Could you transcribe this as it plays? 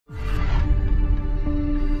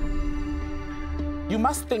You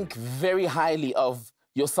must think very highly of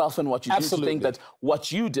yourself and what you do to think that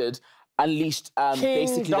what you did unleashed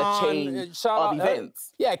basically the chain of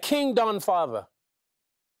events. Yeah, King Don Father.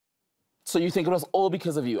 So you think it was all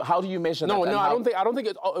because of you? How do you measure that? No, I don't think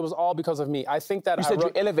it was all because of me. I think that you said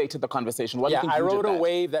you elevated the conversation. What do you think I you rode did a that?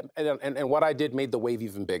 wave that, and what I did made the wave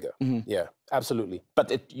even bigger. Yeah, absolutely.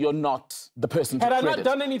 But you're not the person to Had credit I not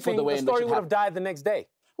done anything, the story would have died the next day.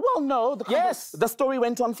 Well, no. The story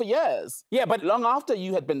went on for years. Yeah, but long after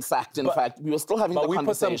you had been sacked, in fact, we were still having the conversation. But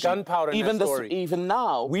we put some gunpowder in that story. Even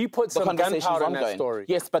now, we put some gunpowder in that story.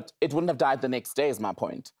 Yes, but it wouldn't have died the next day, is my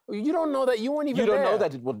point. You don't know that. You weren't even there. You don't know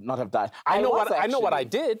that it would not have died. I know what I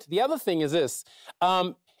did. The other thing is this.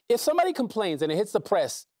 If somebody complains and it hits the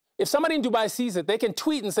press, if somebody in Dubai sees it, they can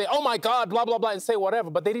tweet and say, oh my God, blah, blah, blah, and say whatever,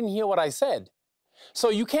 but they didn't hear what I said. So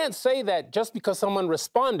you can't say that just because someone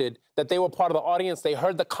responded that they were part of the audience, they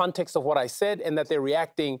heard the context of what I said, and that they're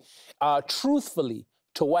reacting truthfully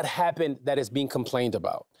to what happened that is being complained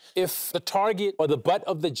about. If the target or the butt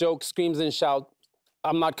of the joke screams and shouts,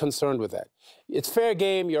 I'm not concerned with that. It's fair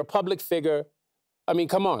game. You're a public figure. I mean,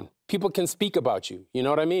 come on. People can speak about you. You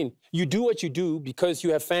know what I mean? You do what you do because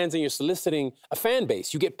you have fans and you're soliciting a fan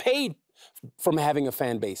base. You get paid from having a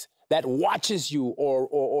fan base that watches you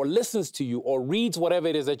or listens to you or reads whatever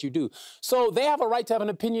it is that you do. So they have a right to have an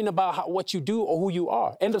opinion about what you do or who you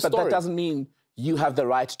are. End of story. But that doesn't mean you have the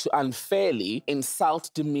right to unfairly insult,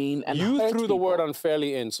 demean, and hurt You threw people. the word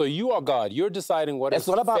unfairly in. So you are God. You're deciding what is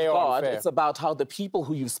fair or unfair. It's not about God. It's about how the people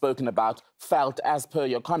who you've spoken about felt as per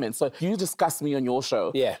your comments. So you discuss me on your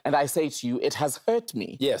show, and I say to you, it has hurt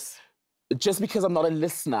me. Yes. Just because I'm not a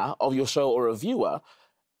listener of your show or a viewer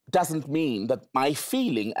doesn't mean that my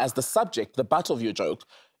feeling as the subject, the butt of your joke,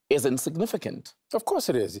 is insignificant. Of course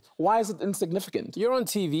it is. Why is it insignificant? You're on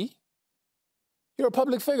TV. You're a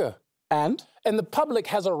public figure. And the public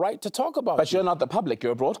has a right to talk about you. But you're not the public,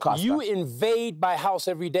 you're a broadcaster. You invade my house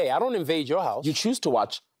every day. I don't invade your house. You choose to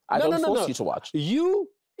watch. I don't force you to watch. You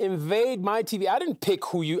invade my TV. I didn't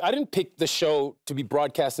pick the show to be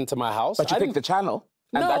broadcast into my house. But you picked the channel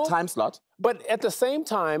and that time slot. But at the same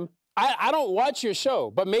time, I don't watch your show,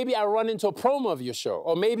 but maybe I run into a promo of your show.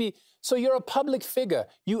 Or maybe, so you're a public figure.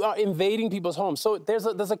 You are invading people's homes. So there's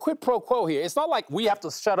a quid pro quo here. It's not like we have to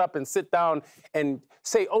shut up and sit down and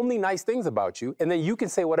say only nice things about you, and then you can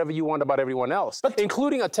say whatever you want about everyone else,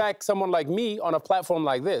 including attack someone like me on a platform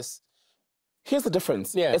like this. Here's the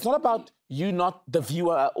difference. Yeah. It's not about you not, the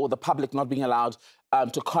viewer or the public not being allowed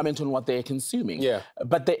to comment on what they're consuming. Yeah.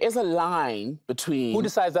 But there is a line between... Who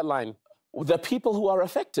decides that line? The people who are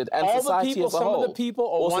affected and all society the people, as a whole. Some of the people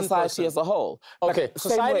or one society person? as a whole. Okay,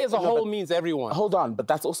 society as a whole means everyone. Hold on, but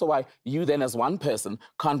that's also why you then as one person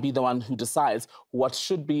can't be the one who decides what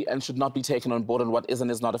should be and should not be taken on board and what is and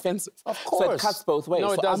is not offensive. Of course. So it cuts both ways.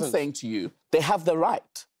 No, it doesn't. I'm saying to you, they have the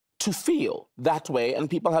right to feel that way and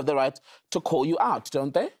people have the right to call you out,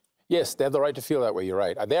 don't they? Yes, they have the right to feel that way, you're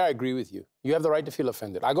right. There I agree with you. You have the right to feel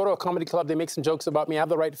offended. I go to a comedy club, they make some jokes about me, I have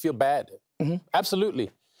the right to feel bad.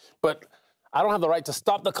 Absolutely. But I don't have the right to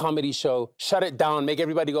stop the comedy show, shut it down, make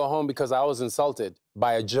everybody go home because I was insulted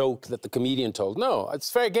by a joke that the comedian told. No, it's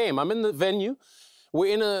fair game. I'm in the venue.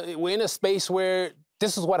 We're in a space where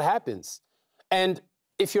this is what happens. And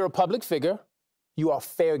if you're a public figure, you are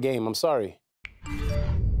fair game. I'm sorry.